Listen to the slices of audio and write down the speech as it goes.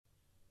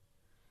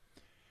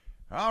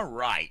All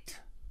right.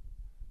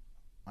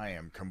 I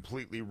am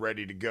completely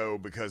ready to go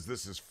because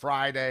this is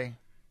Friday.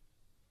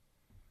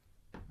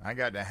 I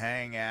got to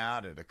hang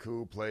out at a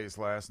cool place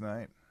last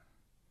night.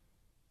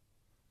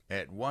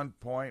 At one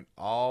point,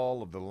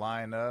 all of the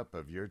lineup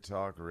of your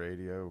talk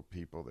radio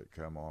people that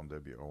come on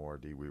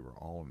WORD, we were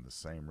all in the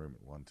same room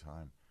at one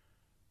time.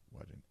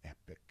 What an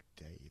epic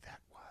day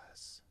that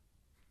was.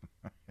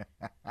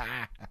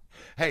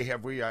 Hey,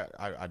 have we?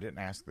 I didn't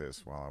ask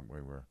this while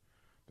we were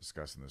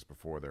discussing this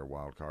before their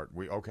wild card.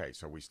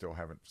 So we still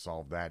haven't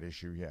solved that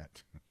issue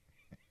yet.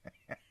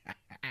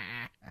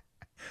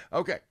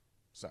 Okay,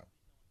 so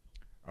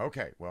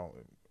well,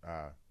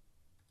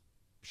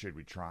 should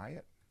we try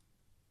it?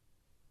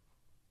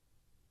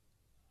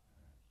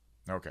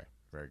 Okay,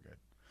 very good.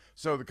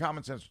 So the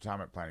Common Sense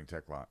Retirement Planning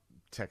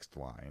text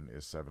line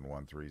is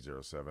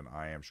 71307.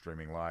 I am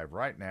streaming live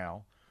right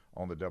now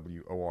on the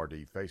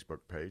WORD Facebook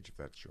page, if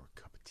that's your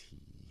cup of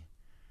tea.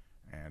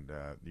 And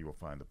you will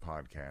find the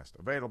podcast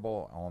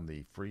available on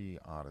the free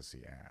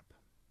Odyssey app.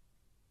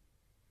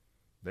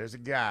 There's a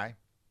guy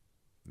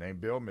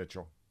named Bill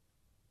Mitchell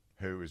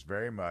who is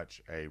very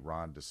much a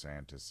Ron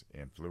DeSantis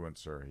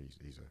influencer.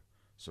 He's a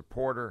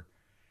supporter,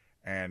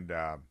 and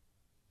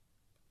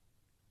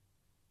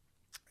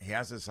he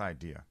has this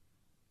idea.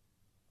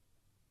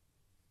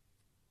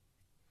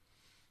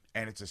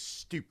 And it's a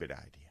stupid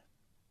idea.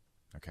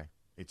 Okay?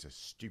 It's a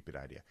stupid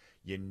idea.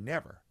 You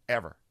never,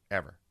 ever,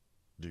 ever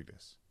do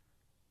this.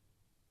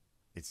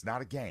 It's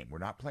not a game. We're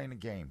not playing a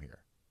game here.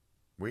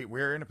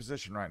 We're in a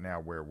position right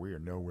now where we are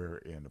nowhere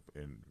in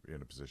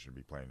a position to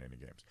be playing any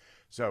games.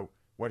 So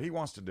what he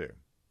wants to do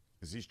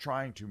is he's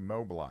trying to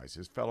mobilize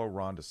his fellow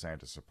Ron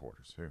DeSantis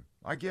supporters. Who,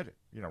 I get it.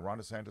 You know, Ron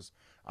DeSantis,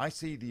 I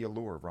see the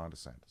allure of Ron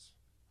DeSantis.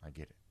 I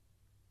get it.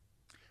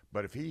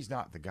 But if he's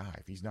not the guy,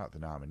 if he's not the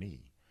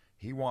nominee,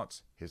 he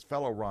wants his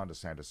fellow Ron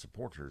DeSantis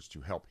supporters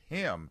to help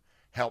him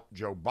help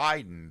Joe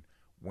Biden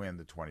win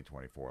the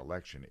 2024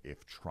 election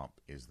if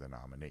Trump is the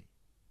nominee.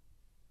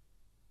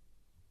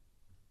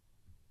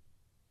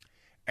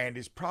 And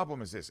his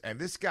problem is this, and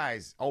this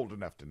guy's old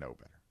enough to know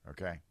better,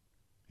 okay?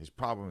 His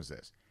problem is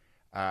this.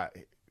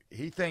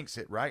 He thinks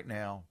that right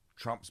now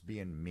Trump's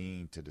being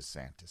mean to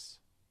DeSantis.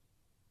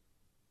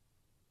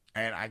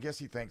 And I guess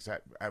he thinks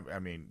that, I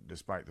mean,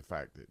 despite the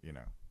fact that, you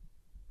know,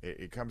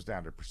 it comes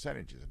down to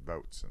percentages and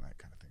votes and that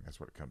kind of thing. That's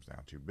what it comes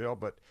down to, Bill.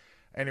 But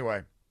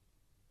anyway,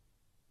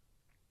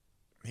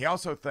 he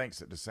also thinks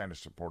that DeSantis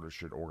supporters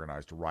should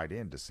organize to write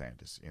in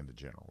DeSantis in the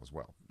general as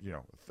well. You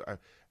know,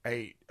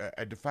 a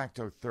de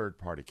facto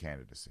third-party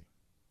candidacy.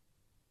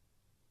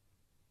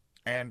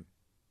 And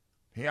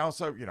he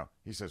also, you know,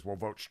 he says, we'll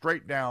vote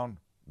straight down,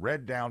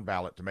 red down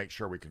ballot to make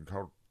sure we can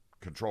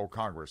control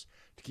Congress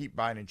to keep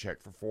Biden in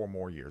check for 4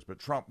 more years. But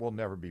Trump will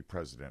never be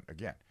president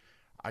again.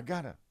 I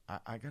gotta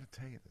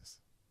tell you this,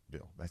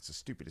 Bill. That's the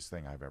stupidest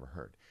thing I've ever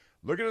heard.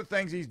 Look at the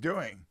things he's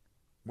doing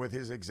with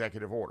his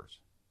executive orders.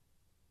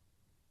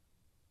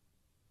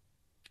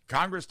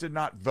 Congress did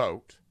not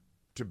vote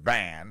to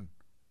ban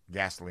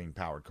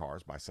gasoline-powered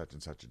cars by such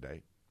and such a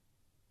date.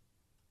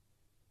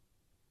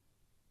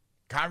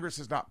 Congress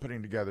is not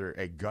putting together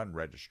a gun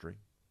registry.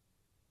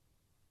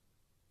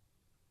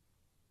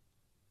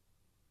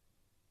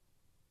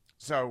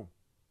 So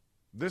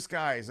this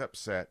guy is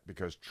upset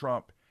because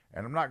Trump,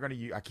 and I'm not going to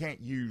use, I can't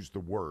use the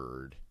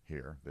word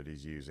here that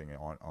he's using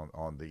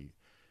on the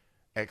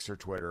X or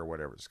Twitter or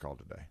whatever it's called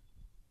today.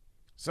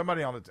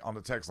 Somebody on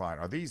the text line,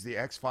 are these the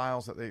X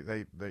files that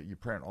that you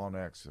print on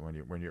X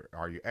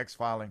are you X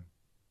filing?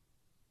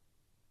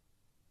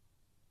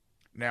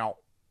 Now,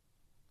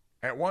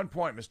 at one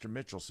point, Mr.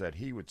 Mitchell said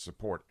he would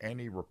support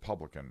any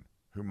Republican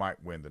who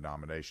might win the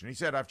nomination. He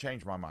said, I've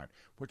changed my mind.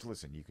 Which,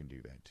 listen, you can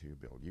do that too,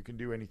 Bill. You can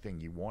do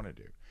anything you want to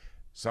do.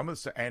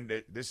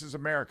 This is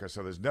America,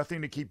 so there's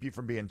nothing to keep you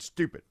from being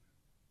stupid.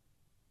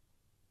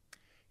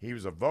 He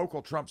was a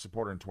vocal Trump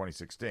supporter in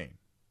 2016.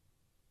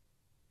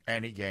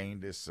 And he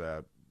gained this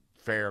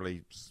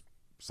fairly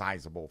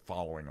sizable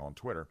following on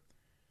Twitter.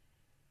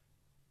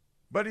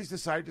 But he's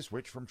decided to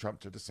switch from Trump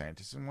to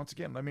DeSantis. And once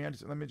again, let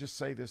me just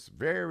say this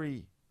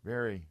very,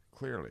 very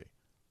clearly.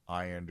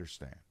 I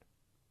understand.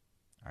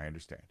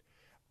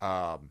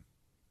 And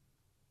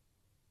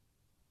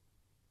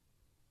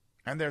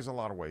there's a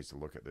lot of ways to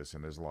look at this,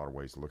 and there's a lot of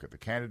ways to look at the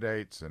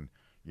candidates. And,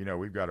 you know,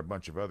 we've got a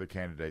bunch of other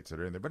candidates that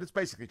are in there. But it's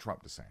basically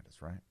Trump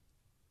DeSantis, right?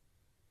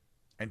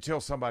 Until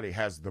somebody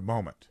has the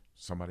moment.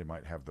 Somebody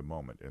might have the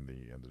moment in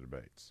the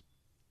debates.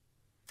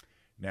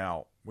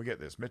 Now, we get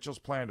this. Mitchell's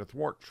plan to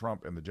thwart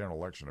Trump in the general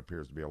election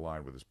appears to be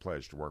aligned with his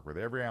pledge to work with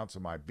every ounce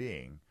of my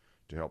being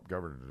to help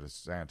Governor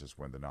DeSantis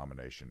win the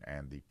nomination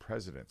and the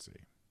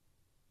presidency.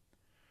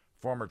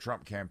 Former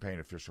Trump campaign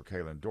official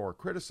Kaylin Dorr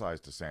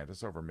criticized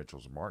DeSantis over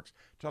Mitchell's remarks,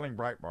 telling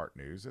Breitbart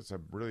News it's a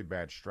really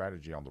bad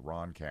strategy on the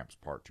Ron camp's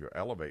part to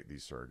elevate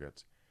these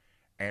surrogates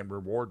and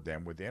reward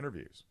them with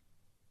interviews.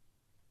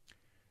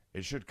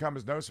 It should come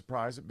as no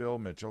surprise that Bill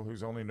Mitchell,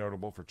 who's only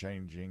notable for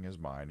changing his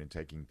mind and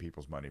taking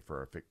people's money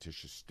for a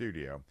fictitious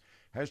studio,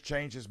 has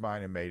changed his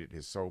mind and made it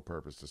his sole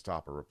purpose to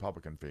stop a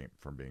Republican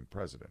from being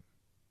president.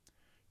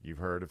 You've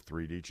heard of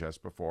 3D chess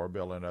before.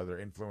 Bill and other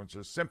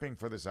influencers simping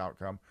for this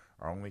outcome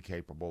are only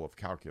capable of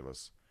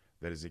calculus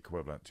that is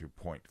equivalent to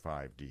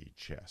 0.5D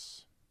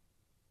chess.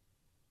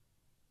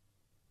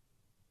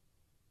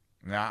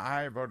 Now,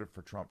 I voted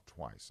for Trump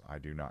twice. I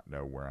do not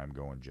know where I'm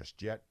going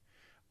just yet.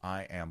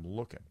 I am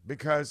looking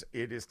because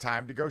it is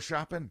time to go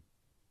shopping.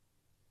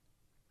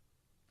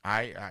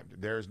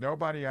 There's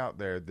nobody out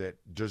there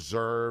that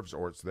deserves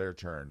or it's their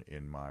turn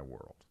in my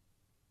world.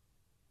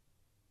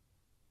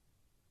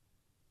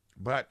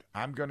 But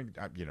I'm going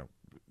to,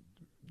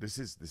 this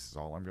is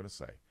all I'm going to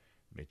say.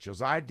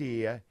 Mitchell's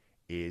idea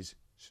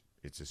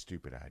it's a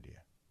stupid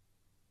idea.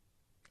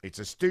 It's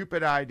a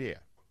stupid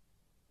idea.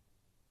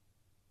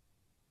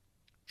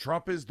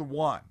 Trump is the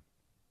one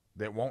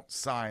that won't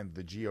sign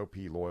the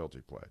GOP loyalty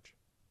pledge.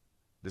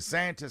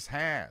 DeSantis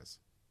has.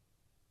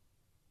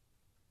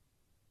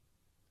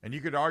 And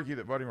you could argue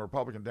that voting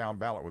Republican down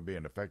ballot would be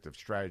an effective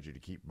strategy to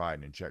keep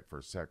Biden in check for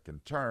a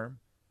second term.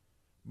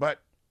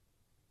 But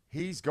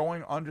he's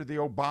going under the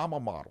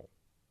Obama model.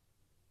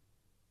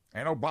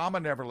 And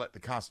Obama never let the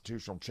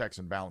constitutional checks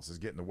and balances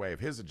get in the way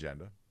of his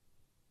agenda.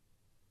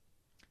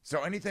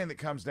 So anything that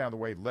comes down the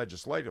way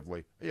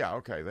legislatively, yeah,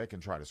 okay, they can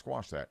try to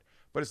squash that.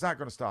 But it's not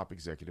going to stop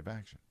executive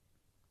action.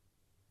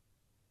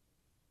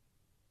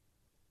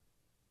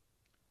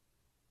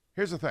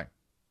 Here's the thing.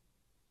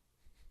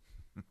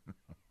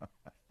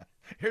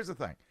 Here's the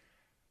thing.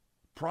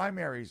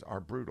 Primaries are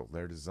brutal.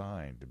 They're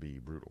designed to be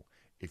brutal.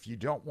 If you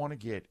don't want to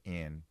get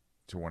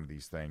into one of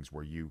these things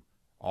where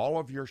all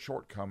of your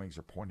shortcomings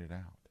are pointed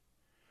out,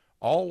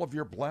 all of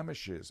your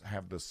blemishes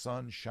have the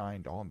sun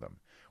shined on them.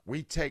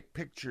 We take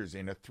pictures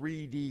in a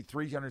 3D,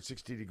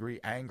 360-degree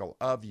angle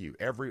of you,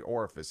 every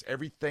orifice,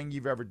 everything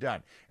you've ever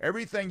done,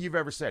 everything you've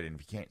ever said. And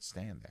if you can't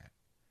stand that,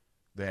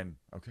 then,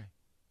 okay,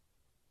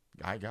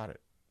 I got it.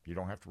 You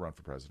don't have to run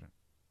for president.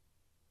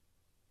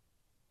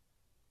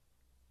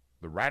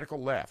 The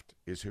radical left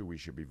is who we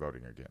should be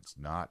voting against,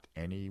 not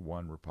any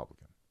one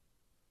Republican.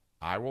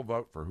 I will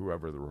vote for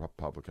whoever the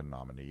Republican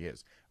nominee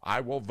is.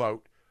 I will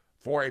vote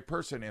for a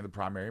person in the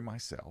primary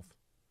myself.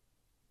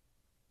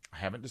 I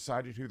haven't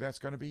decided who that's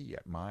going to be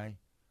yet. My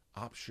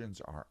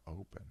options are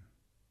open.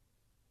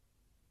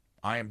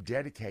 I am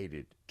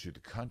dedicated to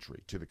the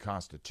country, to the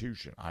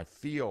Constitution. I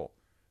feel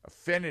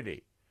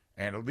affinity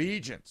and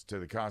allegiance to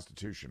the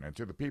Constitution and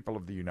to the people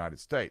of the United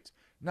States,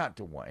 not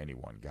to any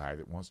one guy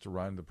that wants to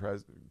run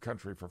the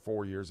country for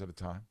 4 years at a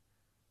time.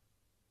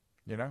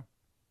 You know?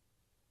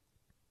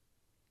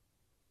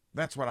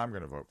 That's what I'm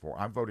going to vote for.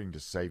 I'm voting to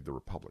save the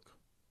Republic.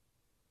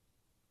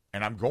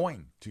 And I'm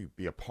going to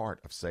be a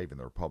part of saving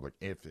the Republic.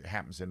 If it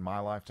happens in my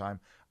lifetime,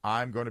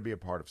 I'm going to be a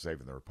part of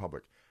saving the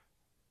Republic,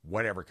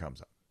 whatever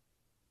comes up,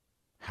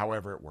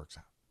 however it works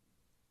out.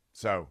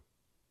 So,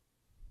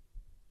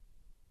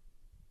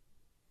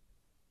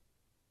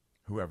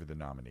 whoever the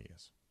nominee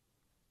is.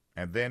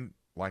 And then,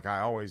 like I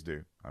always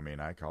do,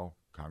 I call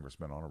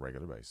congressmen on a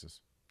regular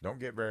basis. Don't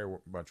get very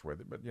much with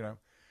it, but,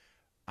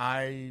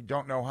 I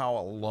don't know how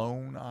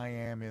alone I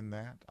am in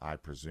that. I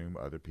presume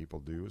other people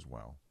do as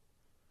well.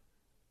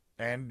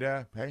 And,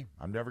 hey,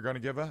 I'm never going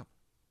to give up.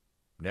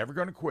 Never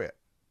going to quit.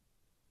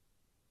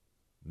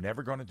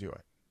 Never going to do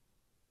it.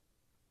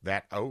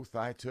 That oath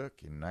I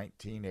took in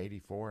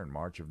 1984, in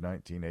March of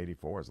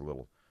 1984, as a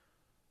little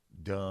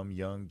dumb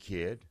young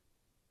kid,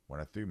 when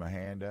I threw my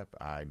hand up,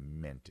 I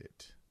meant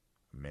it.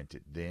 I meant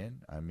it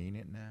then. I mean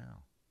it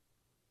now.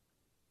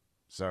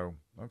 So,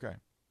 okay.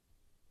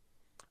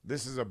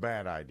 This is a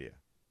bad idea.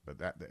 But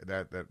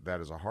that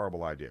is a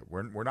horrible idea.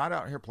 We're not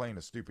out here playing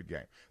a stupid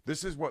game.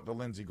 This is what the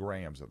Lindsey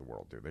Grahams of the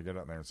world do. They get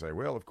out there and say,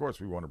 well, of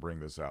course we want to bring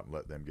this out and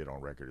let them get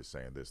on record as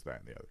saying this, that,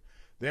 and the other.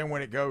 Then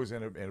when it goes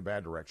in a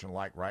bad direction,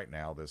 like right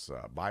now, this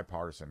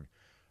bipartisan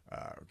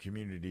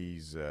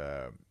Communities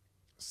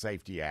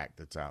Safety Act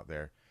that's out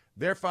there,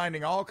 they're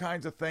finding all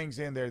kinds of things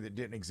in there that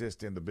didn't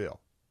exist in the bill.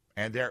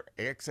 And they're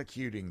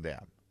executing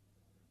them.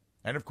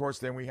 And, of course,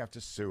 then we have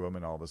to sue them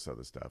and all this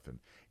other stuff. And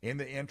in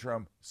the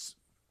interim,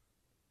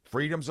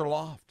 freedoms are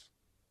lost.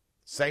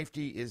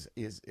 Safety is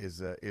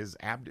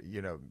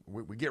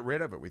we get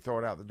rid of it. We throw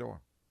it out the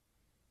door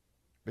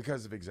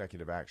because of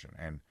executive action.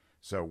 And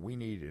so we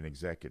need an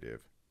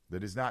executive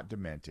that is not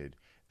demented,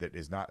 that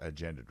is not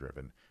agenda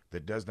driven,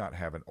 that does not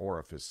have an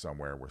orifice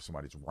somewhere where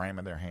somebody's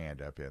ramming their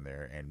hand up in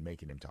there and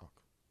making him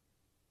talk.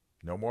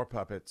 No more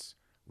puppets.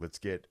 Let's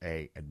get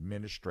an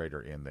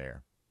administrator in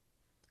there,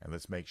 and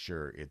let's make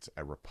sure it's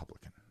a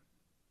Republican.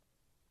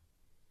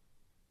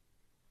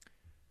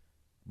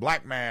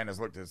 Black man has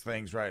looked at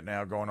things right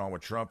now going on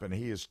with Trump, and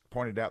he has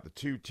pointed out the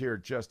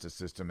two-tiered justice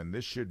system, and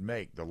this should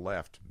make the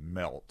left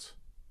melt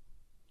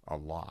a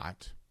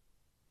lot.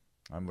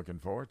 I'm looking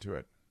forward to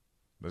it.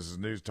 This is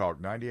News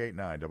Talk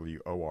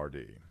 98.9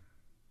 WORD.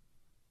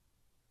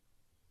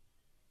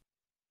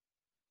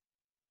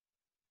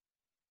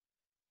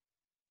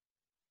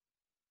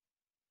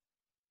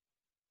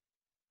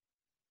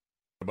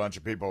 A bunch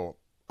of people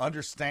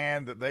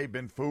understand that they've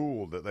been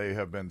fooled, that they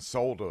have been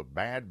sold a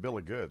bad bill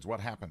of goods. What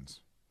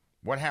happens?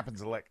 What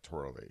happens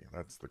electorally?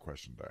 That's the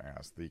question to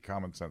ask. The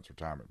Common Sense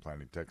Retirement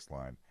Planning text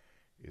line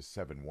is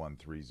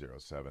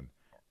 71307.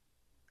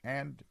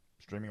 And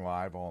streaming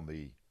live on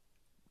the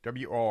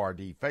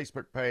WORD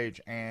Facebook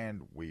page,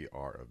 and we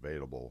are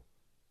available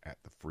at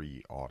the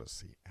free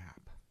Odyssey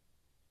app.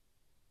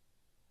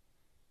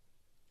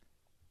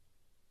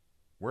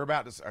 We're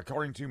about to,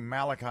 according to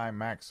Malachi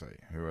Maxey,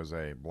 who is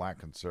a black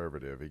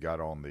conservative, he got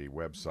on the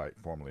website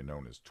formerly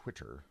known as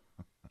Twitter,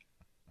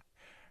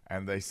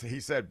 and he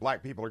said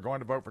black people are going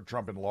to vote for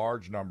Trump in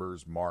large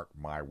numbers, mark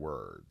my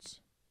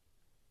words.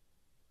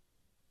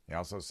 He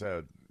also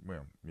said,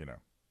 well, you know,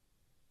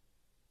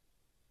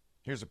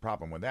 here's the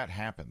problem. When that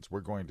happens,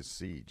 we're going to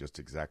see just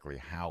exactly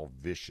how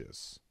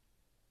vicious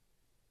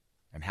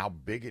and how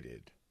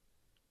bigoted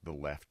the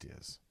left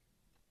is.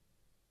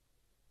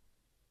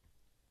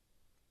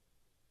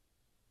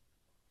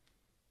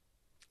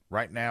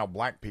 Right now,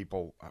 black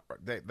people,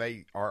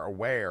 they are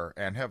aware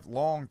and have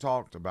long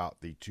talked about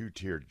the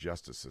two-tiered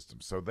justice system.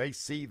 So they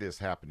see this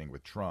happening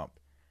with Trump,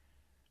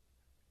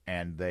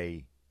 and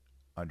they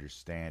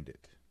understand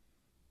it.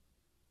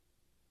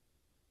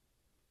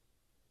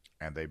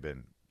 And they've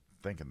been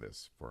thinking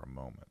this for a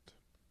moment.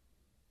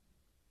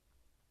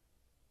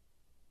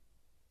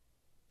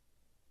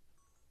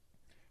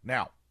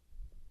 Now,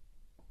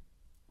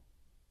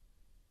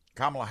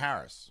 Kamala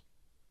Harris,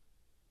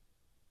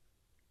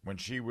 when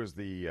she was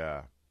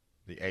the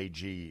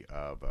AG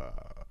of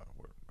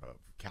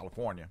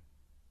California,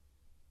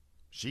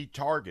 she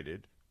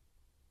targeted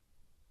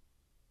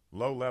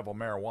low-level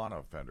marijuana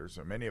offenders,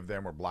 and many of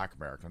them were black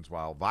Americans,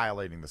 while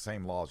violating the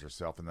same laws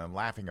herself and then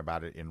laughing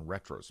about it in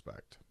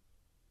retrospect.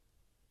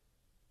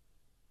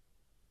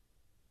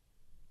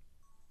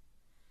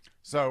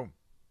 So,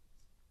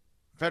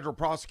 federal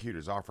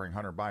prosecutors offering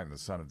Hunter Biden, the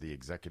son of the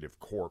executive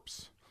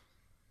corpse,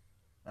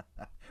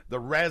 the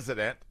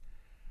resident,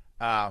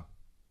 yeah,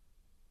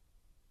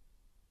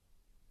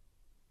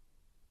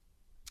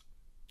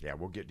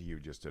 we'll get to you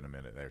just in a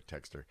minute there,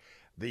 Texter.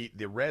 The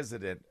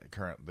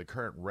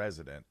current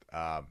resident,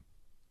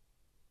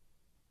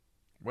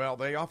 well,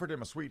 they offered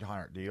him a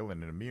sweetheart deal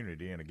and an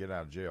immunity and a get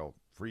out of jail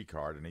free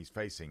card, and he's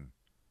facing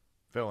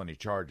felony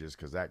charges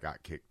because that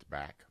got kicked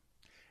back.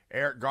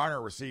 Eric Garner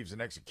receives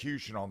an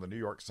execution on the New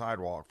York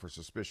sidewalk for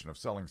suspicion of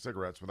selling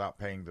cigarettes without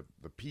paying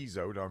the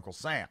peso to Uncle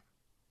Sam.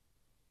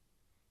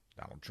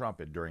 Donald Trump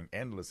enduring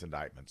endless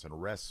indictments and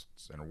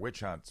arrests and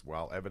witch hunts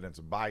while evidence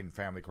of Biden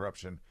family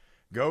corruption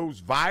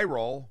goes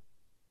viral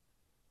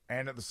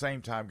and at the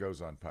same time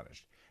goes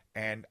unpunished.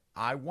 And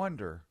I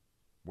wonder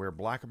where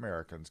black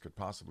Americans could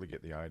possibly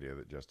get the idea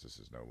that justice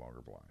is no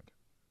longer blind.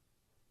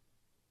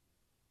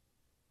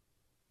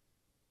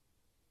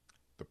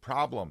 The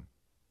problem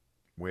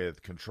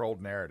with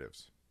controlled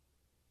narratives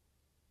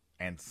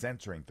and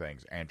censoring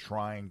things and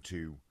trying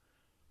to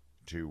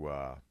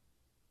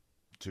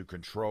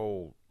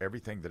control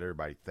everything that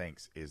everybody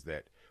thinks is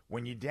that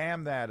when you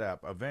dam that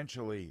up,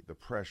 eventually the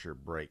pressure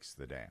breaks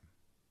the dam.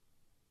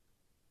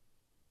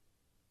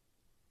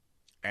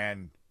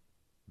 And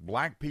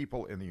black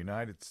people in the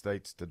United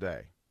States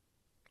today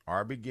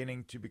are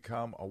beginning to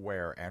become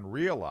aware and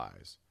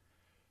realize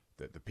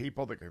that the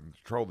people that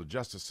control the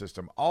justice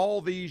system all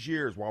these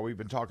years while we've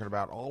been talking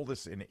about all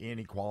this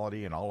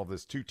inequality and all of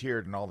this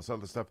two-tiered and all this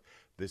other stuff,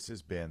 this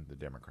has been the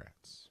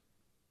Democrats.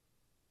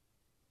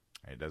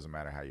 And it doesn't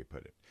matter how you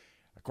put it.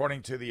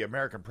 According to the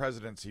American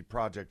Presidency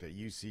Project at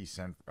UC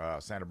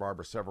Santa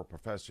Barbara, several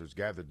professors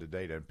gathered the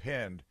data and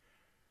penned,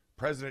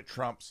 President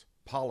Trump's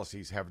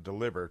policies have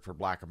delivered for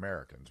black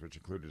Americans, which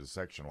included a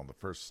section on the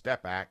First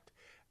Step Act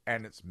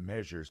and its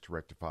measures to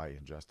rectify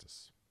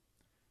injustice.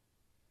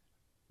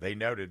 They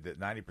noted that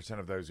 90%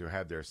 of those who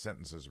had their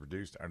sentences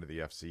reduced under the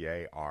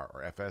FCA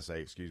or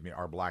FSA,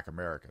 are black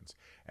Americans,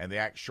 and the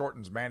act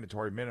shortens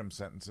mandatory minimum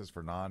sentences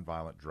for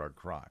nonviolent drug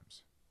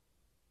crimes.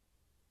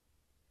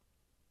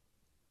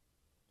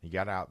 He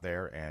got out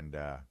there and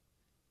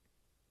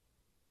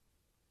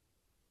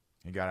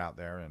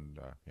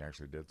he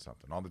actually did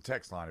something. On the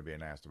text line,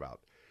 being asked about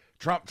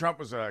Trump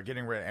was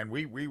getting ready, and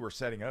we were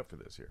setting up for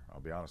this here.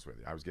 I'll be honest with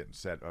you. I was getting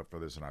set up for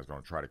this, and I was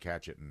going to try to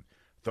catch it and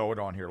throw it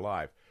on here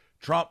live.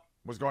 Trump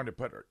was going to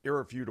put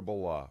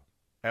irrefutable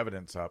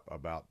evidence up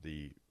about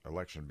the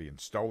election being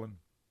stolen.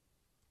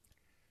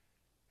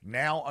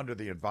 Now, under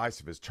the advice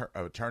of his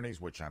attorneys,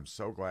 which I'm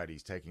so glad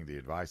he's taking the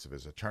advice of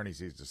his attorneys,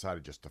 he's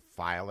decided just to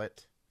file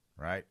it,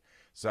 right?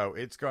 So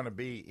it's going to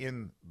be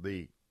in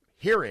the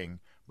hearing,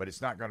 but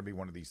it's not going to be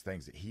one of these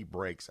things that he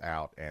breaks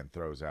out and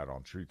throws out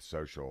on Truth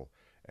Social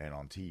and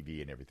on TV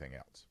and everything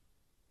else.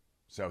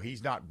 So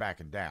he's not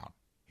backing down.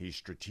 He's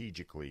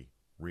strategically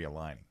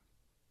realigning.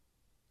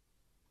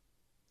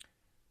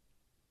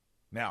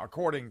 Now,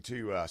 according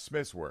to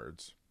Smith's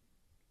words,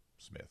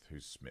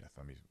 who's Smith?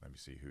 Let me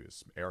see who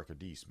is Erica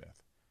D.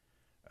 Smith.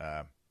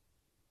 At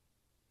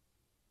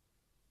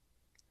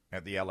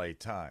the LA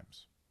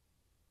Times,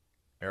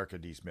 Erica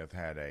D. Smith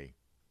had a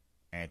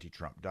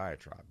anti-Trump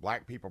diatribe.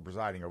 Black people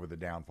presiding over the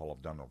downfall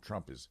of Donald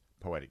Trump is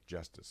poetic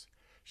justice.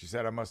 She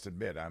said, I must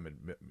admit,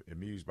 I'm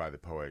amused by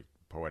the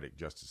poetic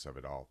justice of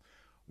it all.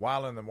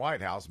 While in the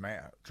White House,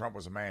 Trump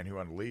was a man who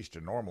unleashed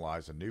and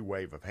normalized a new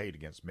wave of hate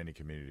against many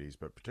communities,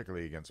 but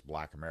particularly against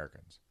black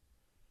Americans.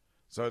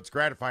 So it's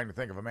gratifying to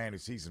think of a man who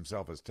sees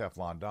himself as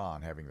Teflon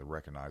Don having to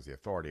recognize the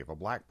authority of a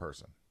black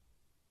person.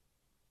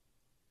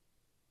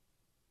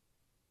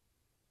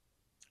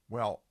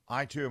 Well,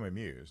 I too am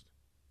amused,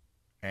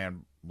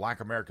 and black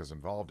America's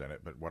involved in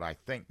it, but what I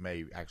think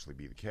may actually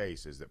be the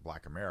case is that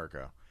black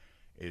America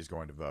is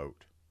going to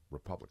vote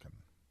Republican.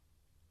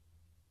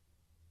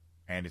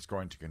 And it's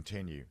going to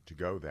continue to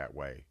go that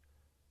way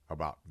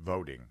about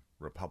voting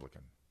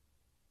Republican.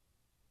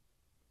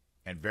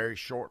 And very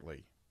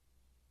shortly,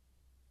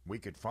 we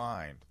could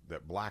find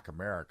that black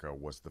America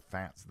was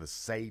the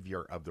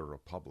savior of the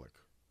Republic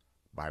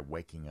by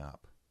waking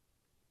up.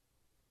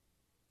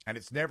 And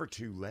it's never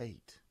too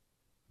late.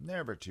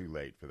 Never too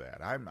late for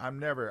that.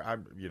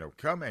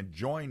 Come and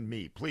join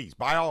me, please,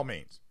 by all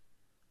means.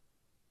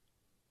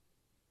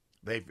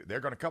 They're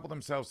going to couple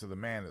themselves to the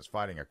man that's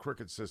fighting a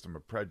crooked system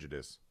of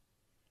prejudice,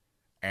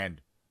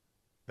 and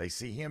they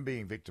see him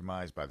being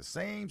victimized by the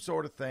same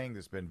sort of thing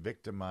that's been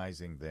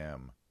victimizing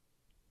them.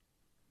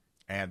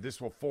 And this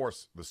will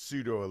force the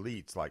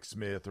pseudo-elites like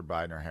Smith or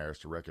Biden or Harris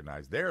to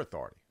recognize their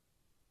authority.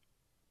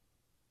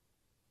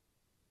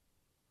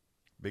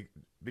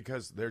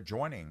 Because they're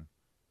joining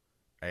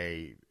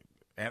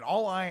and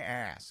all I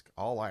ask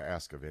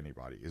of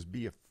anybody is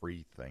be a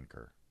free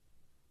thinker.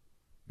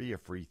 Be a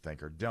free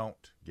thinker.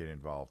 Don't get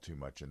involved too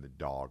much in the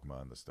dogma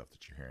and the stuff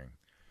that you're hearing.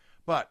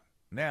 But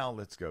now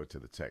let's go to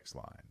the text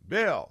line.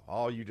 Bill,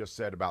 all you just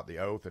said about the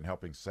oath and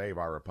helping save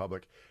our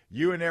republic,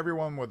 you and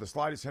everyone with the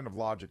slightest hint of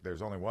logic,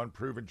 there's only one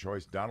proven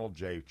choice, Donald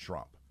J.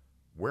 Trump.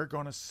 We're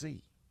going to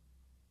see.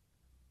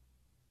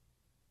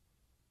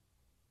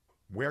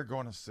 We're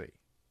going to see.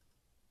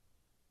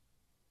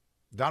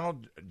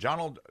 Donald,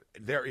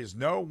 there is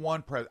no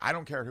one president, I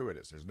don't care who it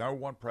is, there's no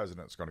one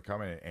president that's going to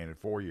come in and in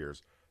 4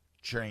 years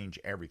change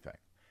everything.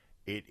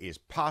 It is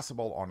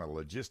possible on a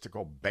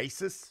logistical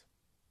basis,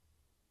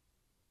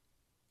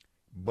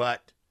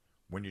 but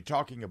when you're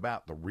talking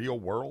about the real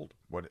world,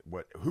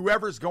 what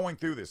whoever's going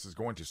through this is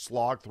going to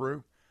slog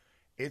through,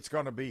 it's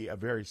going to be a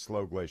very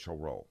slow glacial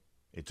roll.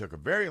 It took a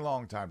very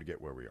long time to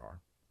get where we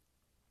are.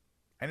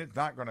 And it's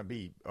not going to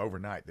be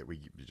overnight that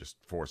we just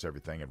force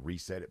everything and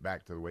reset it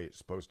back to the way it's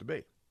supposed to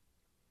be.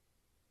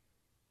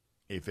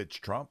 If it's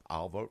Trump,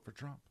 I'll vote for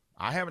Trump.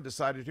 I haven't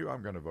decided who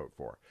I'm going to vote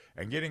for.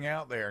 And getting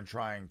out there and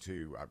trying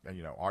to,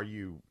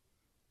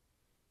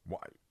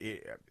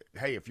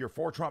 hey, if you're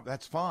for Trump,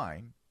 that's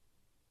fine.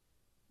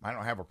 I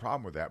don't have a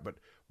problem with that. But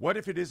what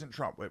if it isn't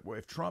Trump?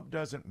 If Trump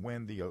doesn't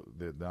win the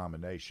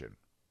nomination,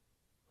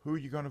 who are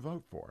you going to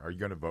vote for? Are you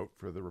going to vote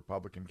for the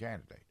Republican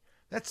candidate?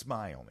 That's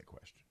my only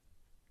question.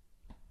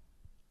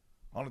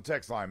 On the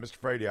text line, Mr.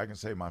 Frady, I can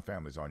say my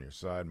family's on your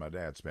side. My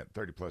dad spent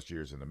 30 plus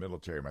years in the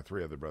military. My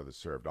 3 other brothers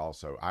served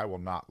also. I will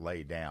not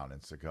lay down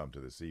and succumb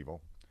to this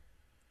evil.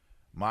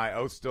 My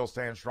oath still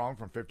stands strong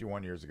from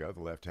 51 years ago.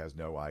 The left has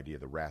no idea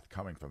the wrath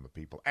coming from the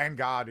people and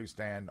God who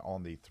stand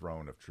on the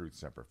throne of truth.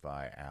 Semper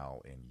Fi,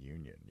 Al in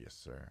Union. Yes,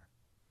 sir.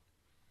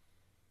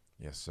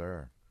 Yes,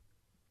 sir.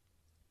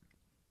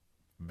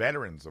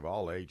 Veterans of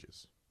all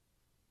ages.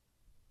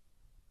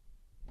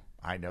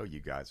 I know you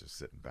guys are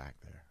sitting back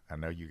there. I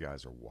know you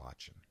guys are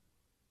watching.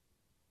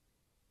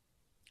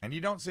 And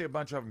you don't see a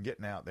bunch of them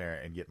getting out there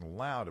and getting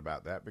loud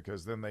about that,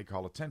 because then they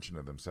call attention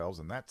to themselves,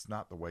 and that's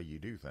not the way you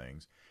do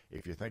things.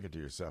 If you're thinking to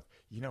yourself,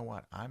 you know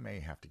what, I may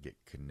have to get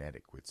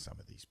kinetic with some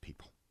of these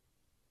people.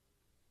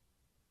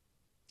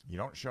 You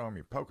don't show them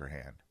your poker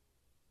hand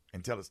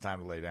until it's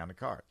time to lay down the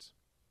cards.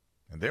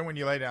 And then when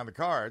you lay down the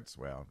cards,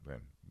 well,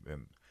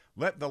 then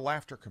let the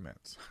laughter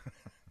commence.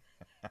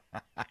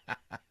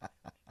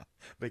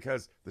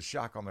 Because the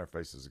shock on their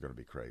faces is going to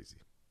be crazy.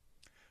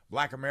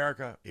 Black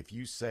America, if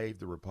you save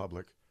the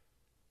Republic,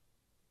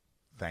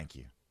 thank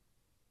you.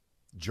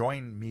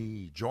 Join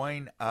me.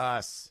 Join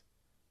us.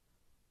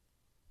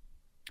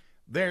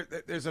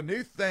 There's a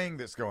new thing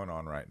that's going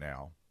on right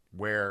now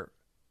where,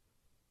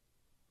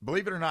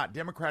 believe it or not,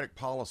 Democratic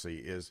policy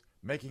is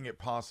making it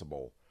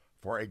possible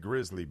for a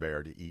grizzly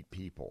bear to eat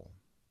people.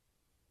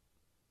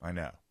 I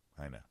know.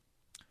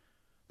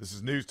 This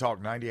is News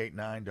Talk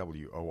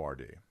 98.9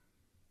 WORD.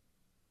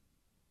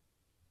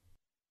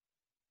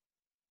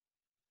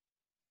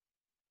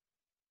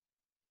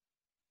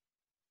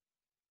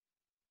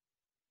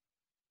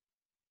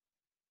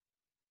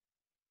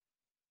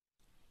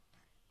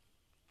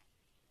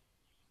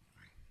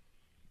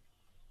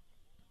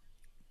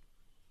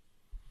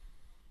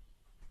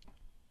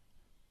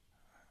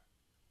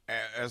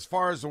 As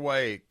far as the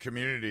way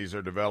communities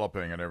are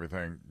developing and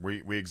everything,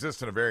 we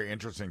exist in a very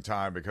interesting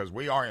time, because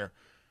we are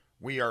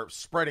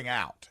spreading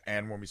out,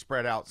 and when we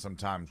spread out,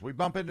 sometimes we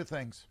bump into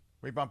things.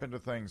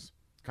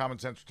 Common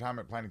Sense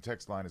Retirement Planning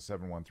text line is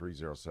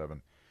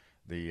 71307.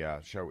 The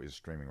show is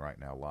streaming right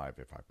now live.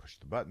 If I push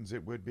the buttons,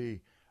 it would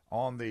be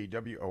on the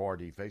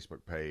WORD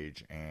Facebook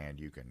page, and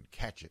you can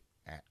catch it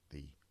at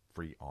the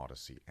free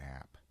Odyssey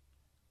app.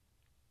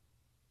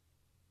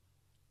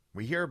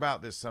 We hear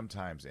about this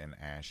sometimes in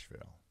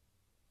Asheville.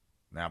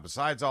 Now,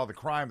 besides all the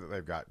crime that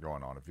they've got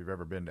going on, if you've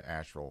ever been to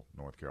Asheville,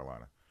 North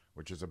Carolina,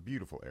 which is a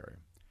beautiful area,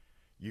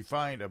 you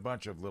find a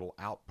bunch of little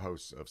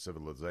outposts of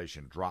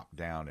civilization dropped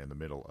down in the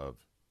middle of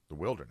the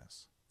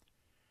wilderness.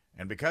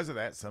 And because of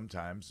that,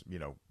 sometimes,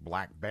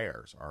 black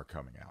bears are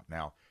coming out.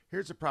 Now,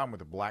 here's the problem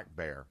with a black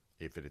bear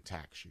if it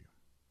attacks you.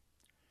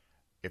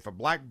 If a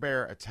black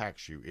bear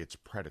attacks you, it's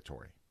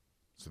predatory.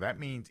 So that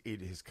means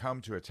it has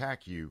come to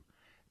attack you.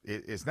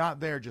 It's not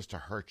there just to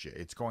hurt you.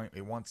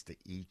 It wants to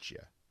eat you.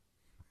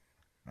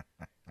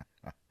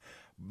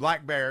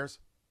 Black bears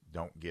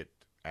don't get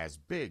as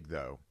big,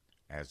 though,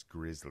 as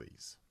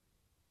grizzlies.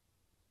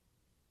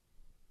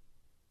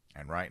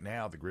 And right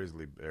now, the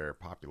grizzly bear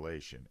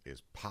population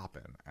is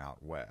popping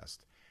out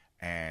west.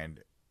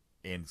 And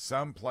in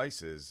some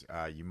places,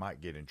 you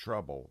might get in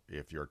trouble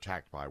if you're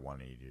attacked by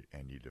one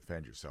and you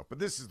defend yourself. But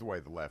this is the way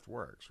the left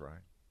works, right?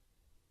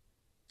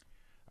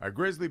 A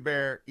grizzly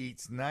bear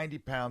eats 90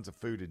 pounds of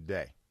food a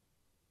day.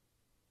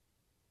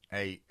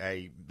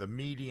 The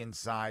median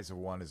size of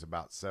one is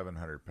about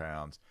 700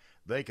 pounds.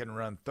 They can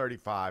run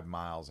 35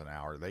 miles an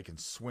hour. They can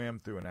swim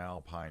through an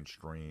alpine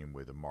stream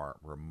with a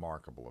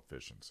remarkable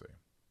efficiency.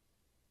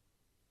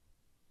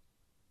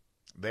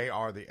 They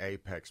are the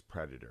apex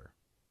predator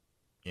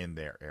in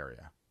their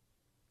area,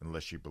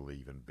 unless you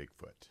believe in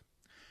Bigfoot.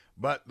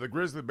 But the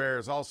grizzly bear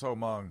is also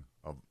among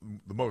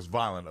the most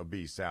violent of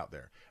beasts out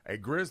there. A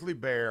grizzly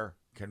bear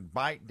can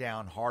bite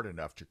down hard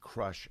enough to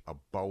crush a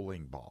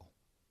bowling ball.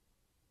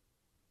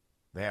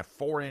 They have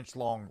 4-inch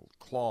long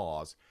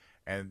claws,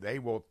 and they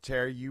will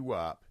tear you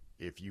up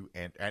if you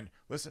and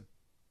listen,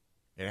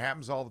 it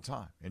happens all the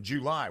time. In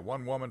July,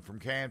 one woman from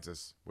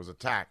Kansas was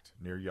attacked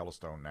near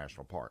Yellowstone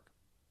National Park.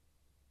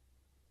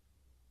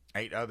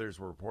 8 others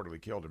were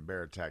reportedly killed in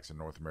bear attacks in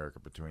North America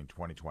between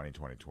 2020 and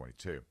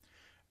 2022.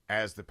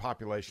 As the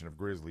population of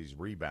grizzlies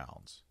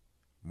rebounds,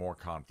 more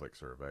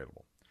conflicts are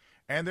available.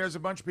 And there's a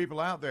bunch of people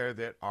out there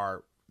that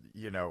are,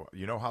 you know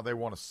how they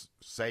want to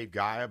save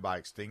Gaia by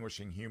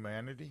extinguishing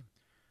humanity?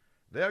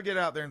 They'll get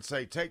out there and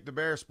say, take the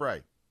bear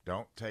spray.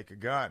 Don't take a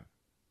gun.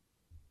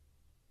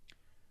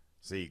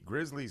 See,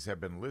 grizzlies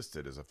have been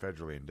listed as a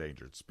federally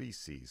endangered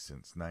species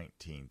since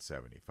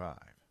 1975.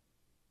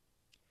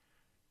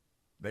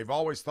 They've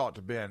always thought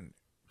to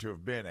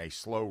have been a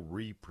slow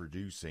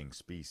reproducing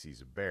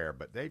species of bear,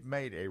 but they've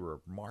made a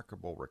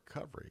remarkable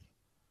recovery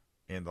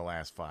in the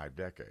last 5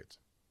 decades.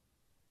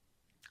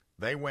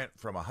 They went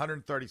from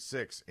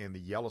 136 in the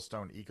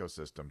Yellowstone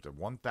ecosystem to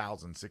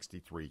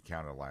 1,063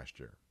 counted last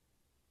year.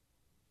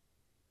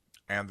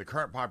 And the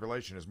current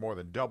population is more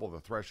than double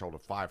the threshold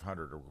of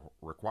 500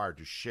 required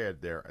to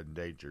shed their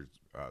endangered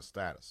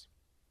status.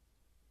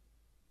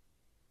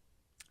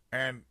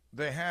 And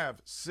they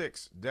have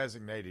 6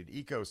 designated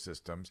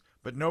ecosystems,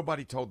 but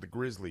nobody told the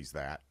grizzlies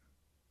that.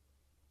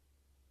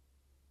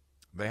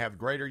 They have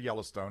Greater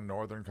Yellowstone,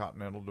 Northern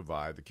Continental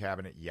Divide, the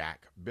Cabinet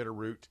Yaak,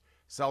 Bitterroot,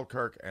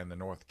 Selkirk, and the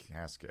North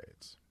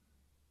Cascades.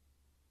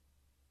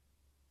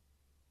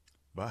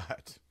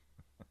 But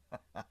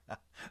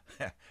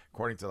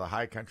according to the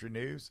High Country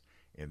News,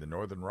 in the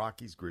Northern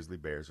Rockies, grizzly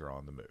bears are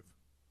on the move.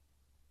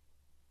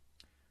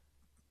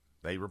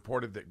 They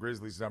reported that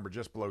grizzlies number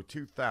just below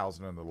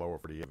 2,000 in the lower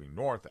 40 moving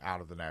north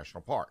out of the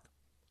national park.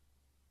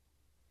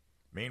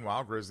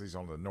 Meanwhile, grizzlies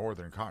on the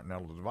Northern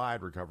Continental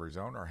Divide recovery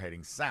zone are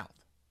heading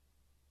south.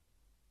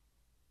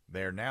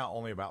 They are now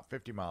only about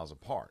 50 miles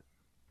apart.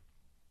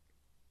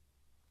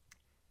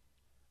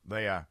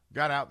 They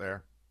got out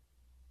there,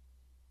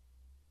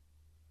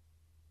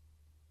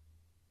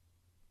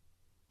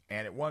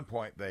 and at one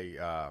point they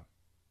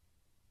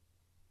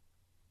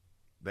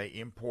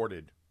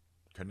imported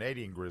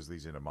Canadian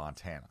grizzlies into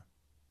Montana.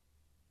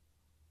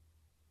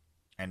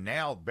 And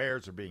now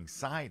bears are being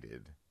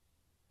sighted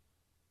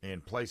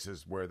in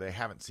places where they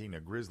haven't seen a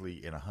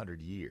grizzly in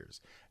 100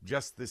 years.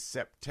 Just this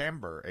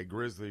September, a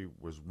grizzly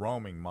was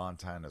roaming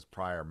Montana's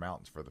Pryor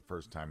Mountains for the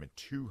first time in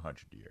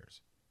 200 years.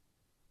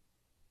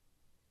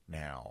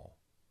 Now,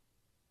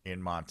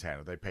 in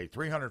Montana, they pay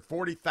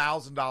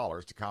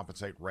 $340,000 to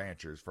compensate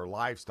ranchers for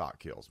livestock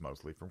kills,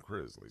 mostly from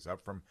grizzlies,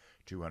 up from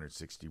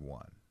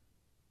 $261,000.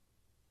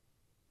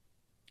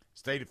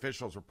 State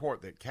officials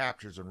report that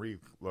captures and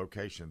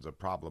relocations of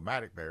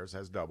problematic bears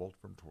has doubled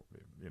from,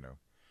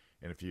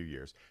 in a few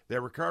years.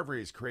 Their recovery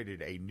has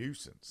created a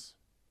nuisance.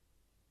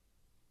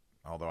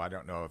 Although I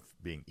don't know if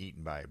being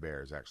eaten by a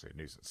bear is actually a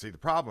nuisance. See, the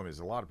problem is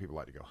a lot of people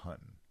like to go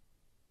hunting.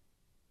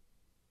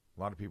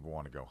 A lot of people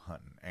want to go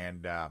hunting.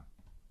 And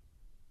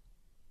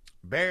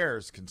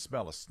bears can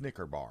smell a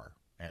Snicker bar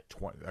at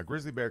 20. A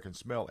grizzly bear can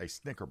smell a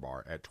Snicker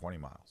bar at 20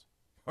 miles.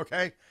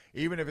 Okay?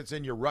 Even if it's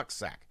in your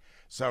rucksack.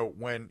 So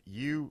when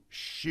you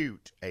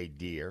shoot a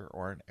deer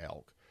or an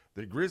elk,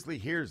 the grizzly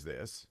hears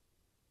this,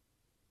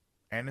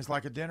 and it's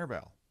like a dinner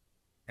bell.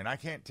 And I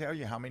can't tell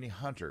you how many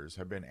hunters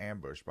have been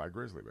ambushed by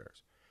grizzly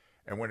bears.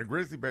 And when a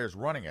grizzly bear is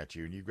running at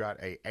you and you've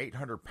got a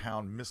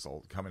 800-pound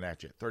missile coming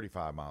at you at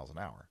 35 miles an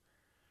hour,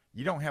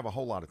 you don't have a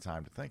whole lot of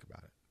time to think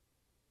about it.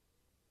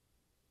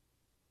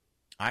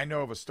 I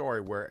know of a story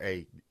where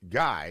a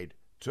guide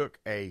took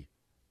a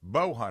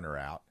bow hunter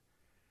out,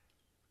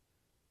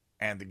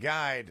 And the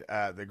guide,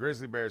 the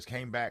grizzly bears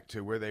came back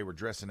to where they were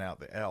dressing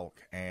out the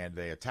elk, and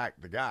they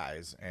attacked the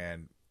guys.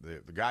 And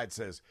the guide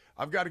says,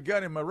 "I've got a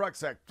gun in my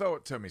rucksack. Throw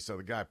it to me." So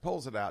the guy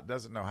pulls it out,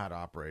 doesn't know how to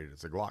operate it.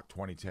 It's a Glock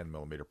 20 10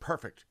 millimeter,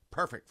 perfect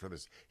for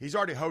this. He's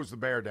already hosed the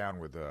bear down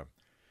with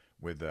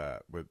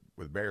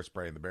bear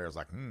spray, and the bear's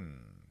like,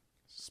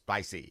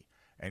 spicy.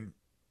 And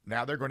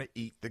now they're going to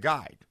eat the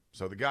guide.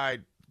 So the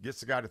guide gets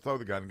the guy to throw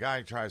the gun. The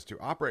guy tries to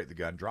operate the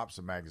gun, drops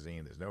the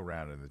magazine. There's no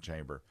round in the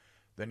chamber.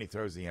 Then he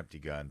throws the empty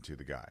gun to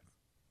the guide.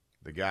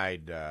 The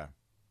guide, the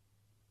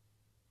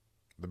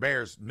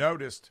bears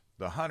noticed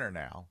the hunter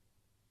now.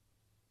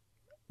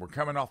 We're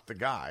coming off the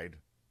guide,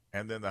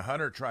 and then the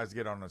hunter tries to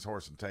get on his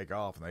horse and take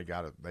off, and they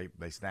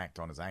snacked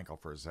on his ankle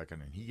for a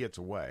second, and he gets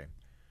away.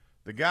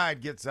 The guide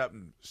gets up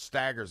and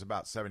staggers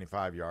about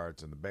 75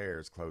 yards, and the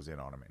bears close in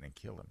on him and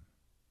kill him.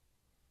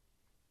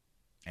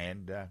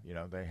 And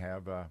they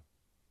have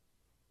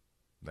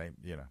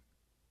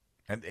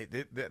and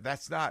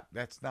that's not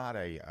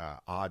a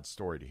odd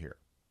story to hear.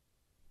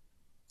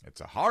 It's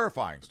a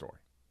horrifying story.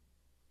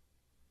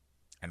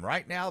 And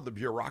right now, the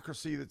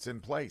bureaucracy that's in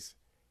place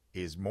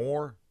is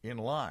more in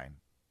line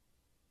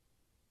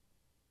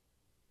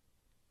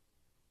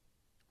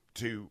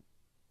to,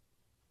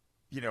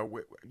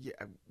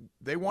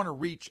 they want to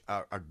reach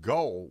a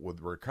goal with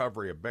the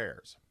recovery of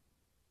bears.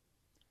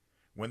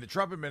 When the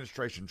Trump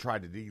administration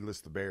tried to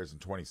delist the bears in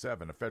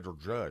 2017, a federal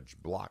judge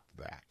blocked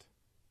that.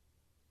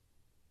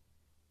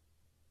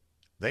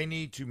 They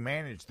need to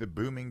manage the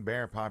booming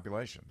bear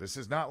population. This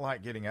is not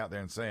like getting out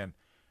there and saying,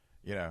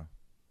 well,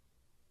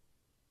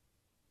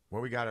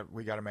 we got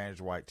to manage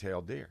the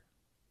white-tailed deer.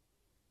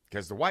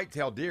 Because the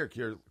white-tailed deer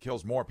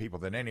kills more people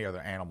than any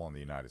other animal in the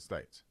United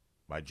States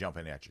by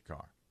jumping at your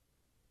car.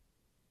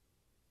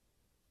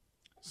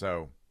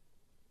 So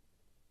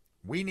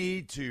we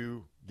need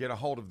to get a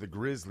hold of the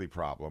grizzly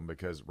problem,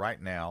 because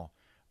right now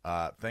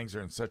things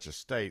are in such a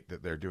state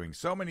that they're doing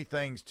so many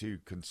things to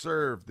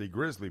conserve the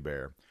grizzly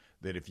bear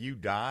that if you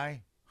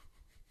die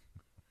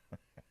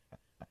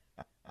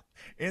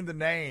in the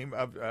name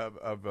of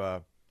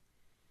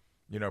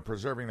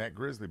preserving that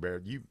grizzly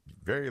bear, you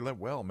very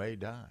well may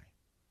die.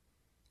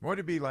 What would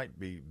it be like to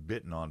be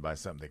bitten on by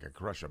something that could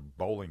crush a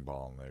bowling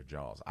ball in their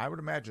jaws? I would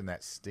imagine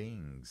that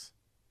stings.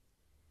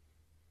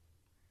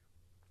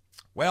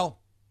 Well,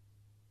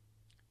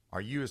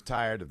 are you as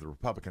tired of the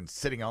Republicans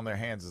sitting on their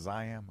hands as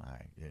I am?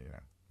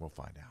 We'll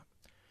find out.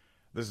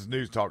 This is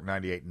News Talk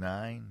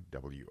 98.9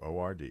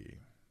 WORD.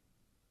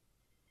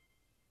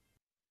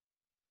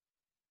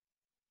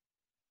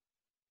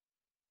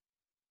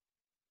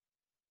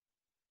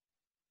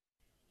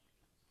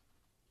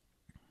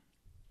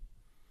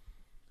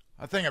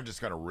 I think I'm just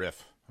going to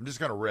riff.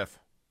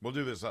 We'll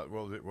do this.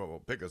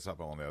 We'll pick this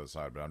up on the other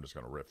side, but I'm just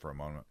going to riff for a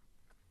moment.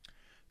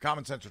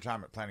 Common Sense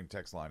Retirement Planning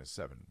text line is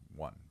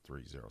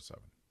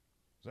 71307.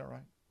 Is that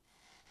right?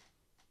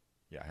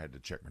 Yeah, I had to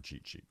check my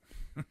cheat sheet.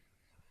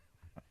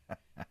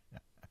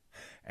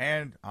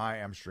 And I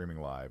am streaming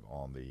live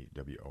on the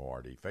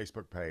WORD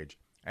Facebook page,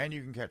 and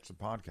you can catch the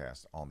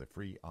podcast on the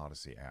free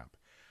Odyssey app.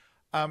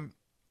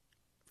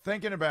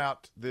 Thinking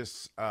about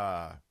this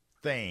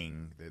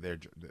thing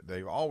that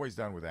they've always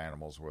done with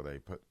animals, where they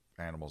put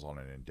animals on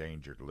an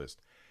endangered list.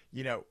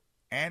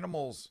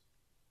 Animals,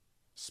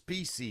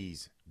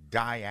 species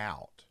die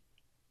out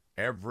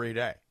every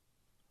day.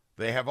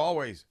 They have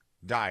always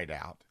died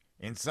out.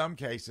 In some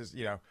cases,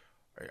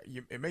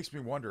 it makes me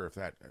wonder if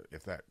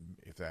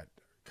that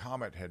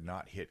comet had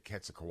not hit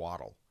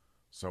Quetzalcoatl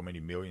so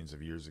many millions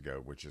of years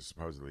ago, which is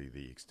supposedly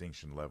the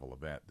extinction level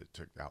event that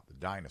took out the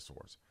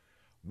dinosaurs.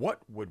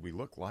 What would we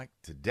look like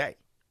today?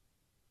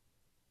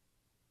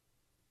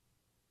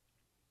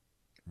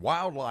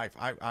 Wildlife,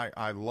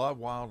 I love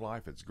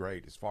wildlife. It's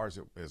great as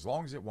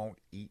long as it won't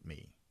eat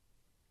me.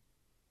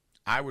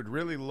 I would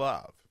really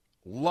love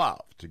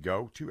to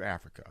go to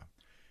Africa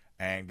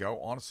and go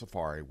on a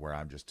safari where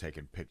I'm just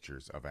taking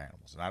pictures of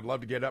animals. And I'd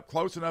love to get up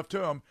close enough to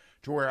them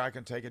to where I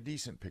can take a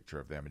decent picture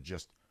of them and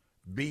just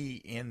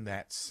be in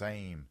that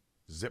same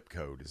zip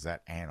code as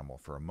that animal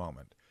for a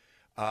moment.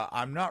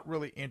 I'm not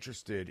really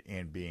interested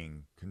in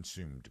being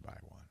consumed by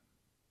one.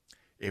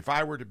 If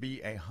I were to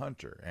be a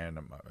hunter,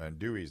 and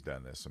Dewey's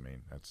done this,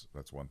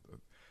 that's one.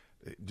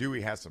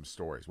 Dewey has some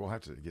stories. We'll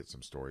have to get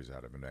some stories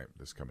out of him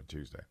this coming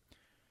Tuesday.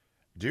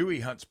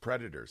 Dewey hunts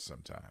predators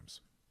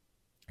sometimes,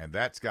 and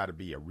that's got to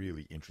be a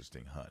really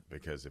interesting hunt,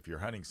 because if you're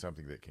hunting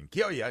something that can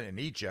kill you and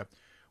eat you,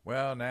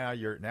 well, now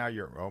you're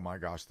oh my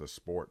gosh, the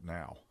sport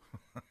now.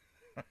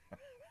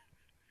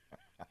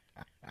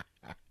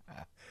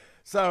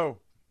 So,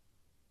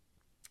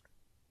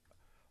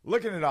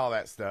 looking at all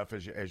that stuff,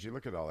 as you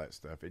look at all that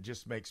stuff, it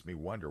just makes me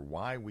wonder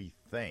why we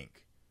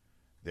think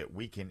that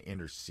we can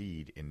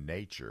intercede in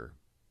nature.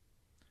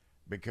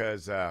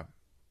 Because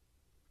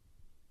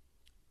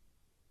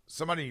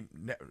somebody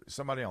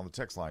on the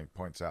text line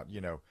points out,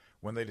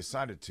 when they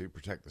decided to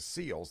protect the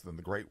seals, then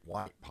the great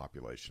white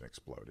population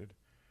exploded,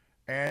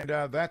 and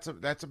that's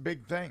a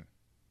big thing.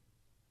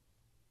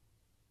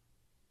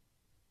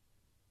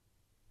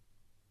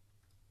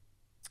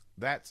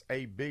 That's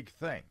a big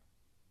thing.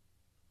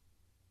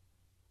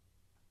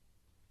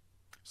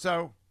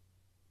 So,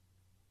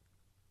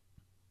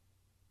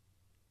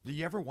 do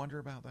you ever wonder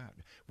about that?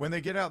 When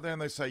they get out there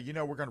and they say, you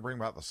know, we're going to bring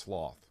about the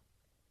sloth.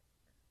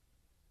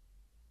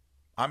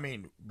 I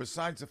mean,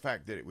 besides the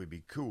fact that it would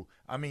be cool,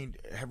 I mean,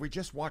 have we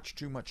just watched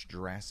too much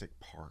Jurassic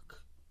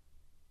Park?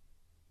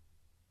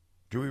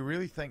 Do we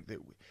really think that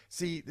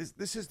see,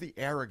 this is the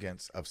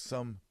arrogance of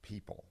some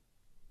people.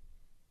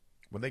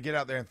 When they get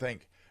out there and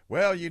think,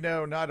 well, you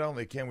know, not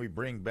only can we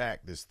bring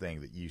back this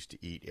thing that used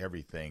to eat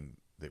everything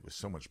that was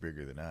so much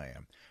bigger than I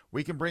am,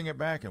 we can bring it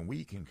back and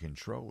we can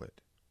control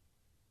it.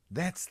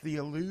 That's the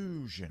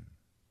illusion.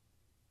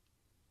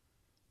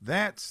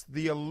 That's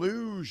the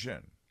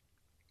illusion.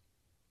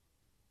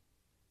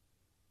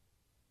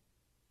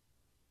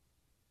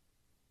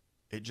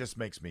 It just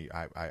makes me,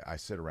 I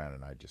sit around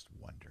and I just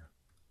wonder.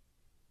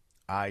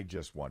 I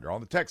just wonder.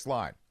 On the text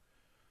line,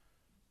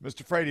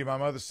 Mr. Frady, my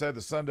mother said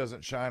the sun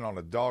doesn't shine on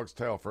a dog's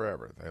tail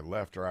forever. They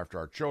left her after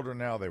our children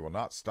now. They will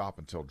not stop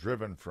until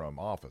driven from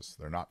office.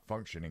 They're not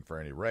functioning for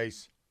any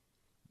race.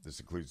 This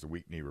includes the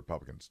weak-knee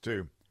Republicans,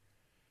 too.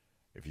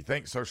 If you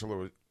think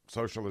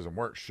socialism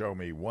works, show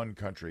me one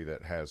country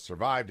that has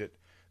survived it.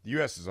 The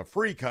U.S. is a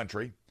free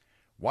country.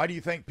 Why do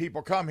you think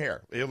people come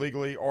here,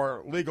 illegally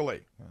or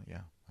legally? Well,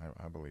 yeah,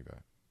 I believe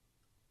that.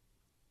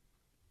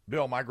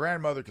 Bill, my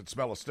grandmother could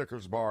smell a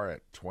Snickers bar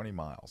at 20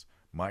 miles.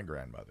 My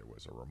grandmother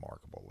was a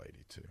remarkable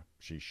lady, too.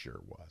 She sure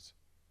was.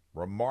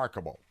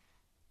 Remarkable.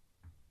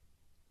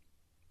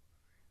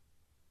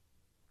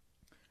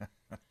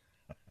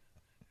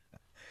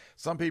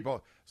 Some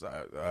people,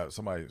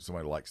 somebody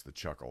likes the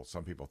chuckle.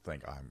 Some people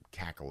think I'm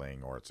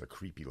cackling or it's a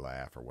creepy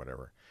laugh or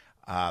whatever.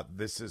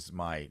 This is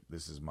my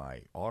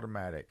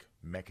automatic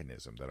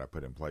mechanism that I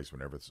put in place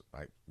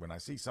when I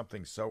see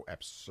something so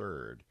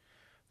absurd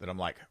that I'm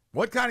like,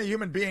 what kind of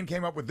human being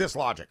came up with this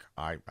logic?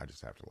 I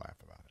just have to laugh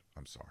about it.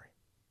 I'm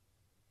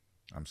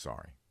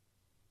sorry.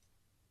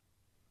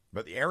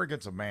 But the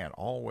arrogance of man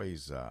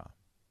always,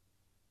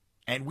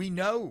 and we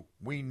know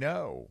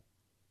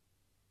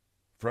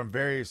from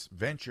various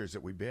ventures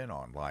that we've been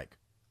on, like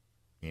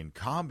in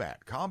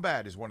combat.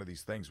 Combat is one of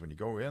these things when you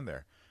go in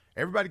there,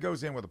 everybody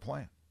goes in with a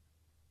plan.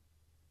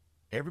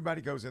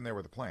 Everybody goes in there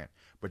with a plan.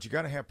 But you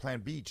got to have plan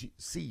B,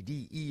 C,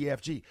 D, E,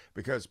 F, G,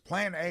 because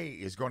plan A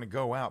is going to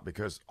go out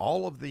because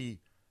all of the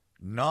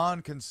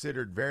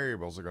non-considered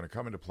variables are going to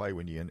come into play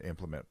when you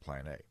implement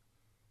plan A.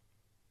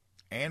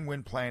 And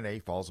when plan A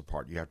falls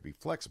apart, you have to be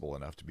flexible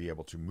enough to be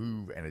able to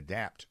move and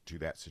adapt to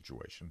that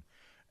situation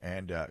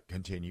and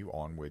continue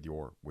on with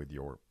your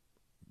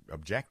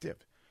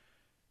objective.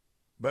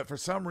 But for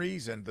some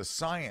reason, the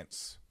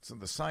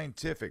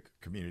scientific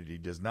community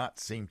does not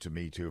seem to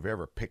me to have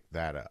ever picked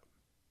that up.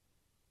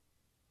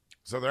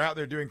 So they're out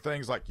there doing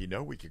things like,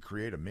 we could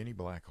create a mini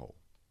black hole.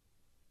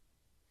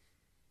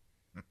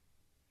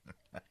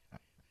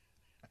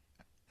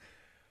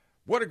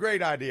 What a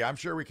great idea. I'm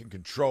sure we can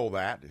control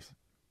that.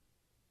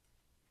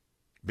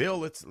 Bill,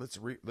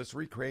 let's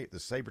recreate the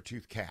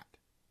saber-toothed cat.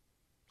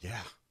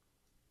 Yeah.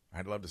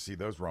 I'd love to see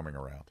those roaming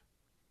around.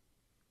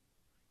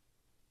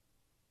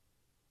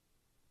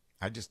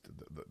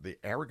 The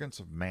arrogance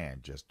of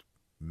man just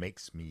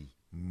makes me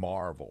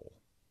marvel.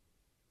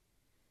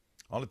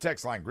 On the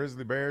text line,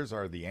 grizzly bears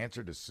are the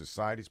answer to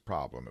society's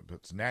problem. It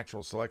puts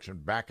natural selection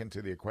back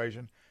into the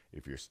equation.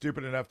 If you're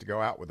stupid enough to go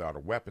out without a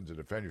weapon to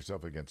defend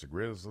yourself against a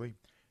grizzly,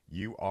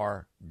 you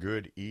are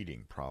good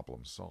eating.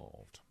 Problem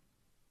solved.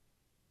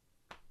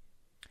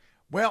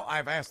 Well,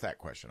 I've asked that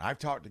question. I've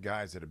talked to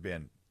guys that have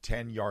been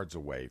 10 yards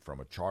away from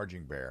a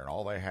charging bear, and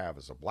all they have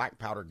is a black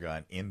powder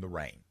gun in the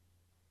rain.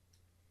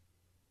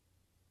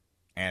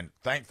 And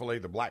thankfully,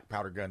 the black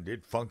powder gun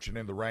did function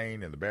in the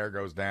rain, and the bear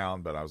goes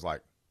down, but I was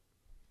like,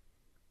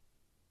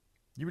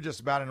 you were just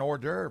about an hors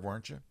d'oeuvre,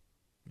 weren't you?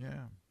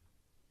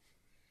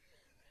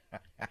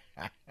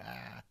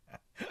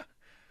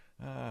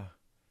 Yeah.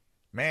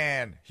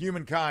 Man,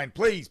 humankind,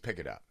 please pick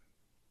it up.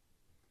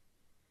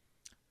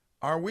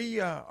 Are we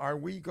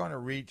going to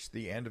reach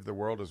the end of the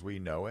world as we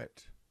know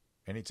it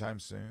anytime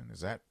soon?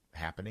 Is that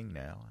happening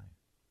now?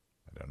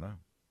 I don't know.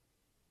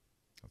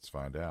 Let's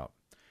find out.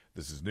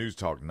 This is News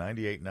Talk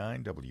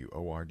 98.9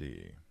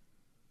 WORD.